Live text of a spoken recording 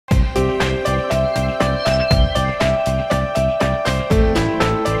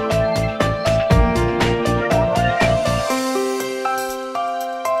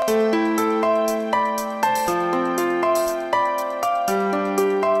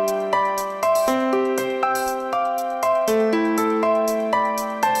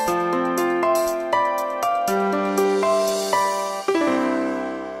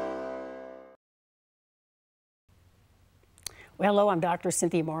Hello, I'm Dr.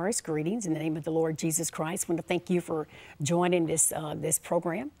 Cynthia Morris. Greetings in the name of the Lord Jesus Christ. I want to thank you for joining this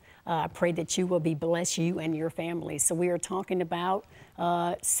program. I pray that you will be blessed, you and your family. So we are talking about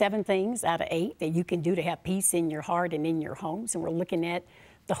 7 things out of 8 that you can do to have peace in your heart and in your homes. And we're looking at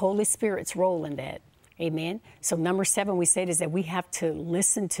the Holy Spirit's role in that. Amen. So number 7 we said is that we have to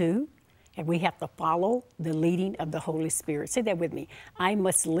listen to and we have to follow the leading of the Holy Spirit. Say that with me. I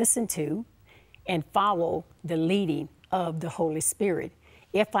must listen to and follow the leading of the Holy Spirit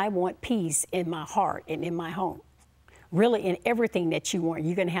if I want peace in my heart and in my home. Really, in everything that you want,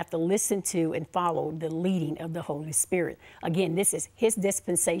 you're going to have to listen to and follow the leading of the Holy Spirit. Again, this is His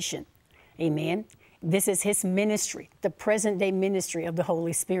dispensation. Amen. This is His ministry, the present day ministry of the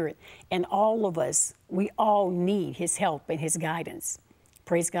Holy Spirit. And all of us, we all need His help and His guidance.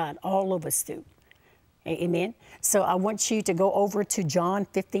 Praise God. All of us do. Amen. So I want you to go over to John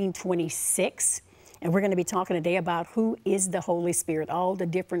 15:26. And we're going to be talking today about who is the Holy Spirit, all the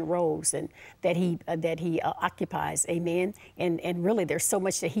different roles and that he occupies, amen. And really, there's so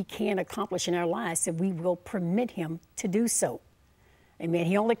much that He can accomplish in our lives if we will permit Him to do so, amen.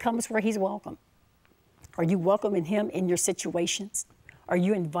 He only comes where He's welcome. Are you welcoming Him in your situations? Are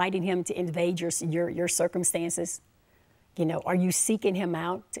you inviting Him to invade your circumstances? You know, are you seeking Him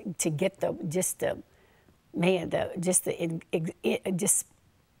out to get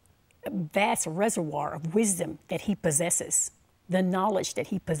vast reservoir of wisdom that He possesses, the knowledge that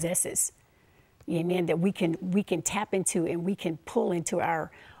He possesses, amen, that we can tap into and we can pull into our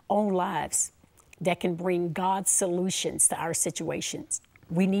own lives that can bring God's solutions to our situations.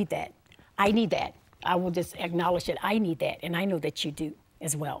 We need that. I need that. I will just acknowledge that I need that, and I know that you do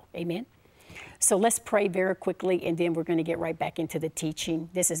as well. Amen. So let's pray very quickly, and then we're going to get right back into the teaching.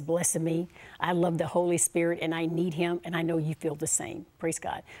 This is blessing me. I love the Holy Spirit, and I need Him, and I know you feel the same. Praise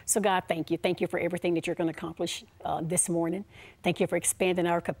God. So God, thank you. Thank you for everything that you're going to accomplish this morning. Thank you for expanding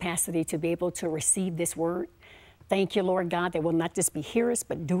our capacity to be able to receive this word. Thank you, Lord God, that we'll not just be hearers,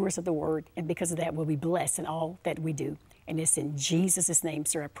 but doers of the word. And because of that, we'll be blessed in all that we do. And it's in Jesus' name,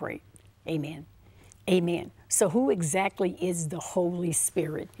 sir, I pray. Amen. Amen. So who exactly is the Holy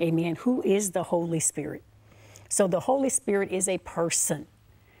Spirit? Amen. Who is the Holy Spirit? So the Holy Spirit is a person.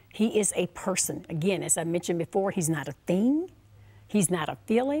 He is a person. Again, as I mentioned before, He's not a thing. He's not a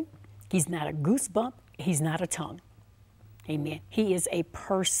feeling. He's not a goosebump. He's not a tongue. Amen. He is a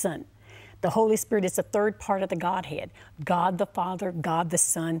person. The Holy Spirit is the third part of the Godhead. God the Father, God the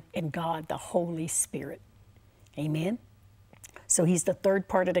Son, and God the Holy Spirit. Amen. So He's the third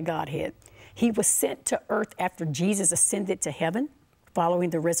part of the Godhead. He was sent to earth after Jesus ascended to heaven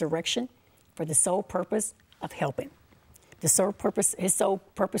following the resurrection for the sole purpose of helping. His sole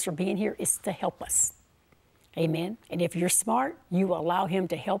purpose for being here is to help us. Amen. And if you're smart, you will allow Him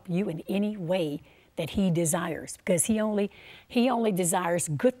to help you in any way that He desires, because He only desires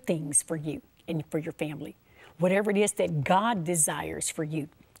good things for you and for your family. Whatever it is that God desires for you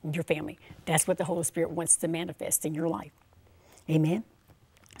and your family, that's what the Holy Spirit wants to manifest in your life. Amen.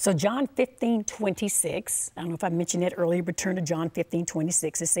 So John 15:26, I don't know if I mentioned that earlier, but turn to John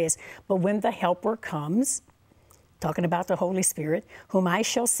 15:26. It says, but when the Helper comes, talking about the Holy Spirit, whom I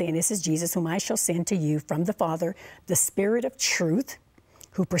shall send, this is Jesus, whom I shall send to you from the Father, the Spirit of truth,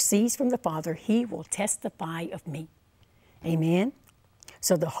 who proceeds from the Father, He will testify of me. Amen.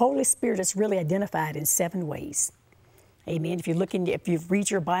 So the Holy Spirit is really identified in 7 ways. Amen. If you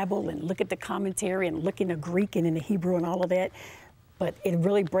read your Bible and look at the commentary and look in the Greek and in the Hebrew and all of that, but it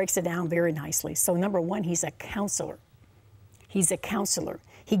really breaks it down very nicely. So number 1, He's a counselor. He's a counselor.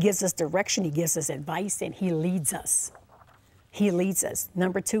 He gives us direction, He gives us advice, and He leads us. He leads us.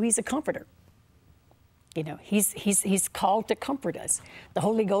 Number 2, He's a comforter. You know, He's called to comfort us. The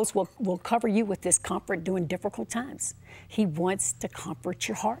Holy Ghost will cover you with this comfort during difficult times. He wants to comfort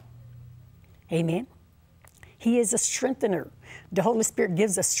your heart. Amen. He is a strengthener. The Holy Spirit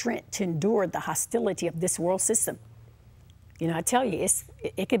gives us strength to endure the hostility of this world system. You know, I tell you,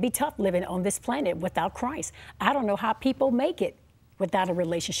 it could be tough living on this planet without Christ. I don't know how people make it without a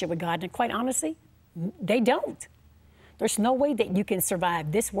relationship with God. And quite honestly, they don't. There's no way that you can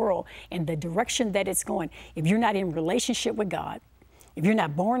survive this world and the direction that it's going if you're not in relationship with God, if you're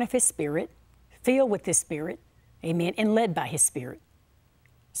not born of His Spirit, filled with His Spirit, amen, and led by His Spirit.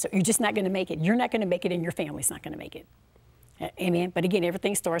 So you're just not going to make it. You're not going to make it, and your family's not going to make it. Amen. But again,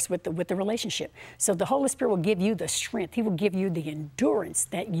 everything starts with the relationship. So the Holy Spirit will give you the strength. He will give you the endurance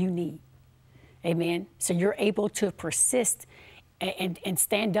that you need. Amen. So you're able to persist and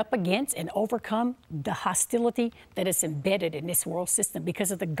stand up against and overcome the hostility that is embedded in this world system because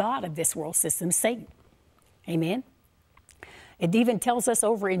of the God of this world system, Satan. Amen. It even tells us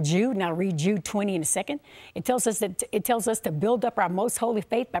over in Jude, and I'll read Jude 20 in a second. It tells us to build up our most holy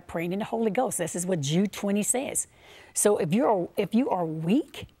faith by praying in the Holy Ghost. This is what Jude 20 says. So if you are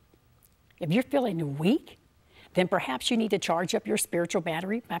weak, if you're feeling weak, then perhaps you need to charge up your spiritual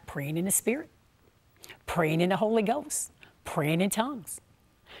battery by praying in the Spirit, praying in the Holy Ghost, praying in tongues,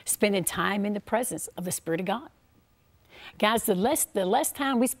 spending time in the presence of the Spirit of God. Guys, the less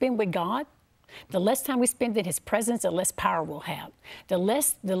time we spend with God, the less time we spend in His presence, the less power we'll have. The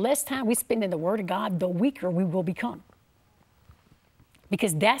less time we spend in the Word of God, the weaker we will become.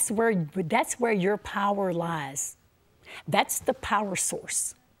 Because that's where your power lies. That's the power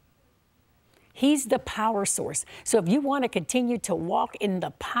source. He's the power source. So if you want to continue to walk in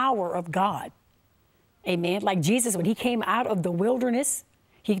the power of God, amen, like Jesus, when He came out of the wilderness,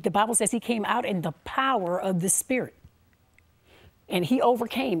 the Bible says He came out in the power of the Spirit. And He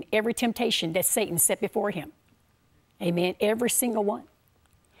overcame every temptation that Satan set before Him. Amen. Every single one.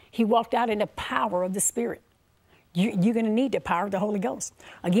 He walked out in the power of the Spirit. You're going to need the power of the Holy Ghost.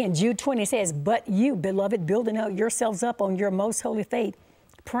 Again, Jude 20 says, but you, beloved, building yourselves up on your most holy faith,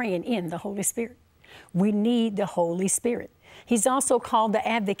 praying in the Holy Spirit. We need the Holy Spirit. He's also called the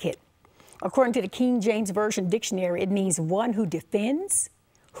advocate. According to the King James Version Dictionary, it means one who defends,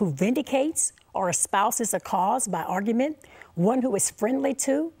 who vindicates, or espouses a cause by argument, one who is friendly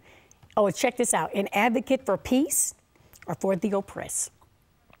to. Oh, check this out, an advocate for peace or for the oppressed.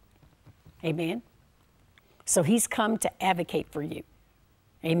 Amen. So He's come to advocate for you.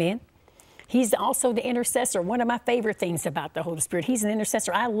 Amen. He's also the intercessor. One of my favorite things about the Holy Spirit, He's an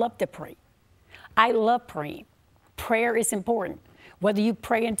intercessor. I love to pray. I love praying. Prayer is important. Whether you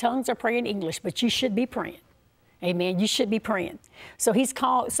pray in tongues or pray in English, but you should be praying. Amen. You should be praying. So He is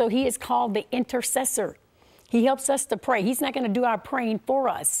called the intercessor. He helps us to pray. He's not going to do our praying for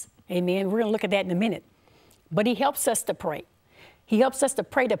us. Amen. We're going to look at that in a minute. But He helps us to pray. He helps us to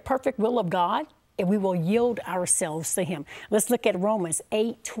pray the perfect will of God, and we will yield ourselves to Him. Let's look at Romans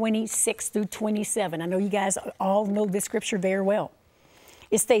 8:26 through 27. I know you guys all know this scripture very well.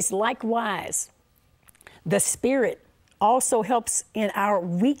 It states, likewise, the Spirit also helps in our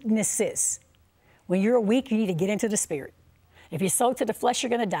weaknesses. When you're weak, you need to get into the Spirit. If you sow to the flesh, you're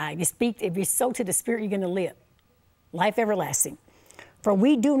going to die. If you sow to the Spirit, you're going to live. Life everlasting. For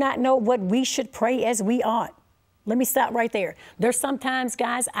we do not know what we should pray as we ought. Let me stop right there. There's sometimes,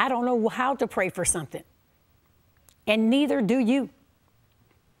 guys, I don't know how to pray for something. And neither do you.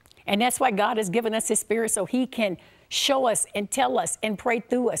 And that's why God has given us His Spirit so He can show us and tell us and pray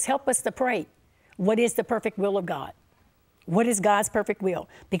through us. Help us to pray. What is the perfect will of God? What is God's perfect will?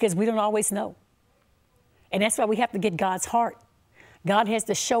 Because we don't always know. And that's why we have to get God's heart. God has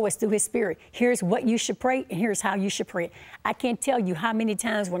to show us through His Spirit. Here's what you should pray, and here's how you should pray. I can't tell you how many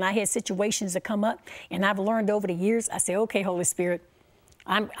times when I had situations that come up, and I've learned over the years, I say, okay, Holy Spirit,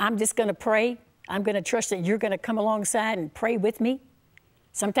 I'm just going to pray. I'm going to trust that you're going to come alongside and pray with me.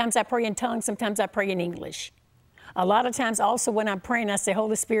 Sometimes I pray in tongues, sometimes I pray in English. A lot of times also when I'm praying, I say,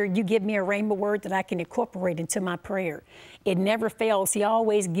 Holy Spirit, you give me a rhema word that I can incorporate into my prayer. It never fails. He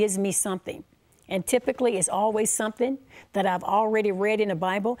always gives me something. And typically it's always something that I've already read in the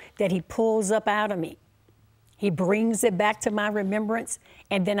Bible that He pulls up out of me. He brings it back to my remembrance,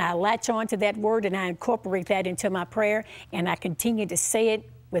 and then I latch on to that word and I incorporate that into my prayer, and I continue to say it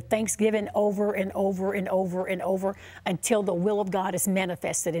with thanksgiving over and over and over and over until the will of God is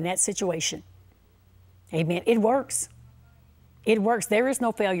manifested in that situation. Amen. It works. It works. There is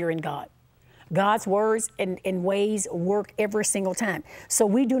no failure in God. God's words and ways work every single time. So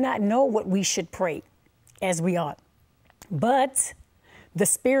we do not know what we should pray as we ought. But the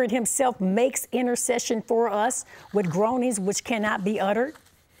Spirit Himself makes intercession for us with groanings which cannot be uttered.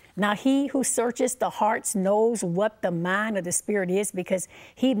 Now He who searches the hearts knows what the mind of the Spirit is, because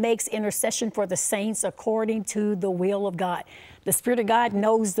He makes intercession for the saints according to the will of God. The Spirit of God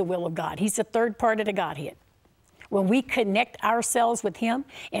knows the will of God. He's the third part of the Godhead. When we connect ourselves with Him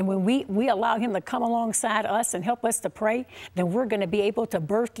and when we allow Him to come alongside us and help us to pray, then we're going to be able to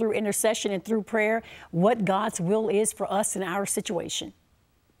birth through intercession and through prayer what God's will is for us in our situation.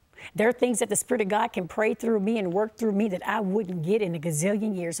 There are things that the Spirit of God can pray through me and work through me that I wouldn't get in a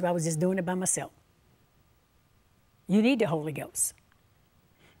gazillion years if I was just doing it by myself. You need the Holy Ghost.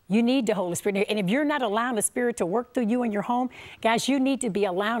 You need the Holy Spirit. And if you're not allowing the Spirit to work through you in your home, guys, you need to be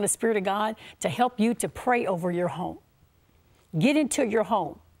allowing the Spirit of God to help you to pray over your home. Get into your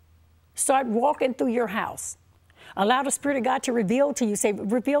home. Start walking through your house. Allow the Spirit of God to reveal to you. Say,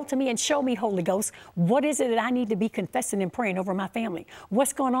 reveal to me and show me, Holy Ghost, what is it that I need to be confessing and praying over my family?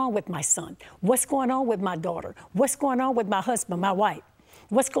 What's going on with my son? What's going on with my daughter? What's going on with my husband, my wife?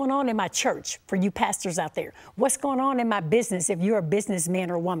 What's going on in my church for you pastors out there? What's going on in my business if you're a businessman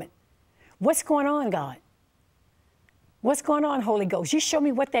or woman? What's going on, God? What's going on, Holy Ghost? You show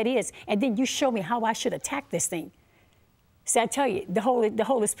me what that is, and then you show me how I should attack this thing. See, I tell you, the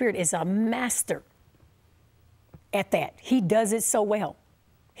Holy Spirit is a master at that. He does it so well.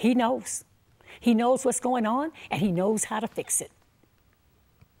 He knows. He knows what's going on, and he knows how to fix it.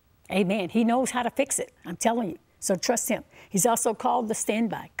 Amen. He knows how to fix it. I'm telling you. So trust him. He's also called the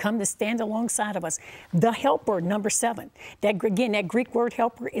standby, come to stand alongside of us. The helper, number 7. That Greek word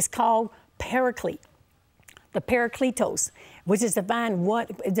helper is called paraclete. The parakletos, which is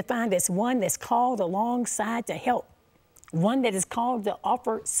defined as one that's called alongside to help. One that is called to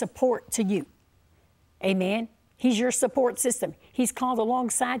offer support to you. Amen. He's your support system. He's called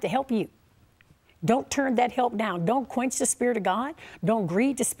alongside to help you. Don't turn that help down. Don't quench the Spirit of God. Don't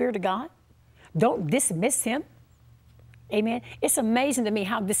grieve the Spirit of God. Don't dismiss him. Amen. It's amazing to me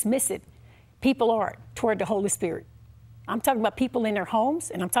how dismissive people are toward the Holy Spirit. I'm talking about people in their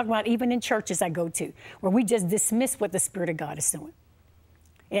homes, and I'm talking about even in churches I go to, where we just dismiss what the Spirit of God is doing.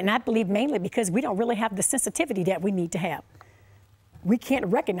 And I believe mainly because we don't really have the sensitivity that we need to have. We can't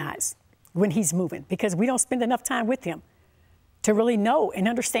recognize when he's moving because we don't spend enough time with him to really know and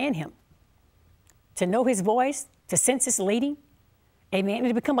understand him, to know his voice, to sense his leading, amen, and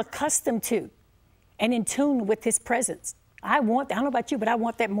to become accustomed to and in tune with his presence. I don't know about you, but I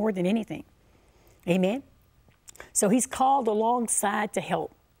want that more than anything. Amen. So he's called alongside to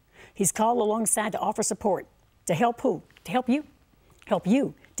help. He's called alongside to offer support. To help who? To help you. Help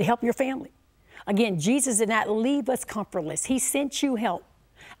you. To help your family. Again, Jesus did not leave us comfortless. He sent you help.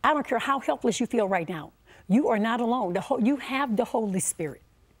 I don't care how helpless you feel right now. You are not alone. You have the Holy Spirit.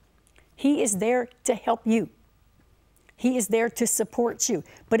 He is there to help you. He is there to support you.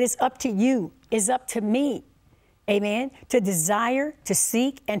 But it's up to you. It's up to me. Amen. To desire, to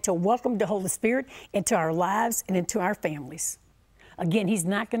seek, and to welcome the Holy Spirit into our lives and into our families. Again, he's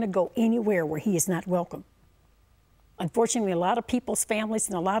not going to go anywhere where he is not welcome. Unfortunately, a lot of people's families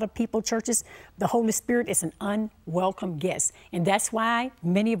and a lot of people's churches, the Holy Spirit is an unwelcome guest. And that's why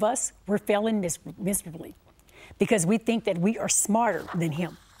many of us, we're failing miserably. Because we think that we are smarter than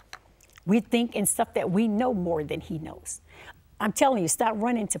him. We think in stuff that we know more than he knows. I'm telling you, stop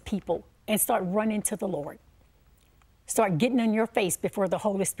running to people and start running to the Lord. Start getting on your face before the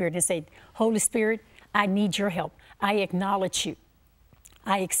Holy Spirit and say, Holy Spirit, I need your help. I acknowledge you.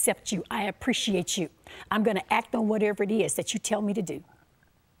 I accept you. I appreciate you. I'm going to act on whatever it is that you tell me to do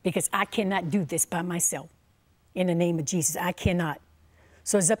because I cannot do this by myself. In the name of Jesus, I cannot.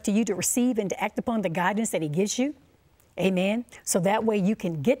 So it's up to you to receive and to act upon the guidance that he gives you. Amen. So that way he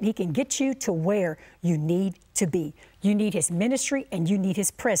can get you to where you need to be. You need his ministry and you need his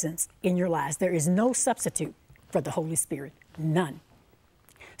presence in your lives. There is no substitute for the Holy Spirit. None.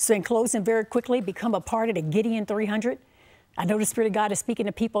 So in closing, very quickly, become a part of the Gideon 300. I know the Spirit of God is speaking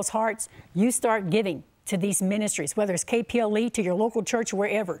to people's hearts. You start giving to these ministries, whether it's KPLE, to your local church,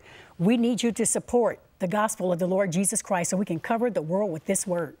 wherever. We need you to support the gospel of the Lord Jesus Christ so we can cover the world with this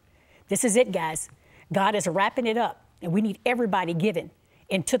word. This is it, guys. God is wrapping it up, and we need everybody giving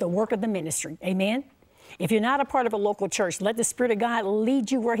into the work of the ministry. Amen. If you're not a part of a local church, let the Spirit of God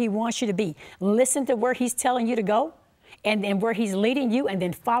lead you where he wants you to be. Listen to where he's telling you to go and then where he's leading you, and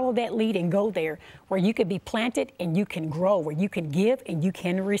then follow that lead and go there where you can be planted and you can grow, where you can give and you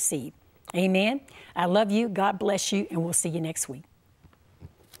can receive. Amen. I love you. God bless you, and we'll see you next week.